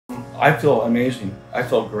I feel amazing. I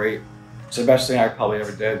feel great. It's the best thing I probably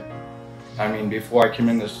ever did. I mean, before I came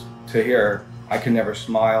in to here, I could never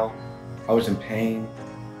smile. I was in pain.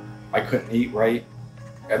 I couldn't eat right.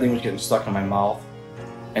 Everything was getting stuck in my mouth.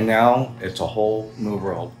 And now it's a whole new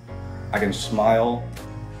world. I can smile.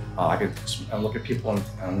 I can look at people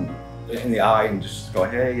in the eye and just go,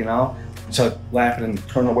 hey, you know, instead of laughing and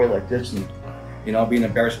turn away like this and, you know, being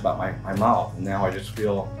embarrassed about my mouth. And now I just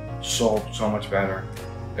feel so much better.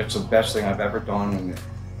 It's the best thing I've ever done, and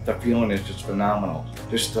the feeling is just phenomenal.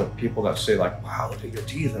 Just the people that say like, wow, look at your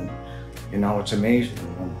teeth, and you know, it's amazing.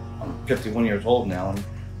 And I'm 51 years old now, and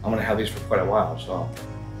I'm gonna have these for quite a while. So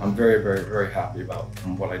I'm very happy about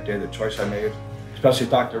what I did, the choice I made. Especially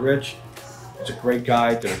Dr. Rich, he's a great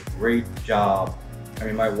guy, did a great job. I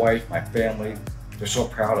mean, my wife, my family, they're so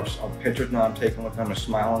proud of pictures now I'm taking with them and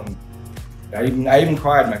smiling. And I even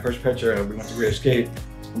cried in my first picture. We went to Great Escape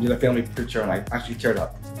and did a family picture, and I actually teared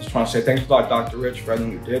up. Just want to say thanks a lot, Dr. Rich, for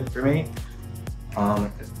everything you did for me.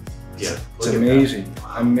 It's amazing,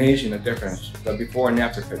 amazing the difference. The before and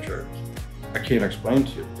after picture, I can't even explain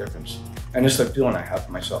to you the difference. And it's the feeling I have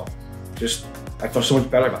for myself. Just, I feel so much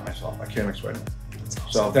better about myself. I can't even explain it. Awesome.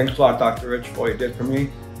 So thanks a lot, Dr. Rich, for what you did for me.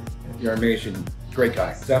 You're amazing, great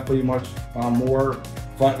guy. Definitely much more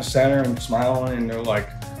front and center and smiling, and they're like,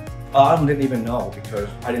 I didn't even know because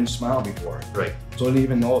I didn't smile before. Right. So I didn't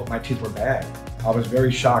even know if my teeth were bad. I was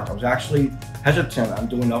very shocked. I was actually hesitant on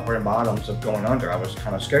doing upper and bottoms of going under. I was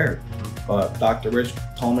kind of scared. But Dr. Rich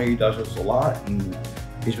told me he does this a lot, and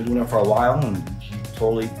he's been doing it for a while, and he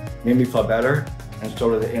totally made me feel better. And so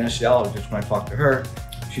did the anesthesiologist when I talked to her.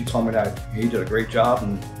 She told me that he did a great job,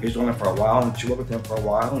 and he's doing it for a while, and she worked with him for a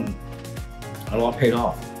while, and it all paid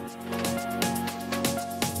off.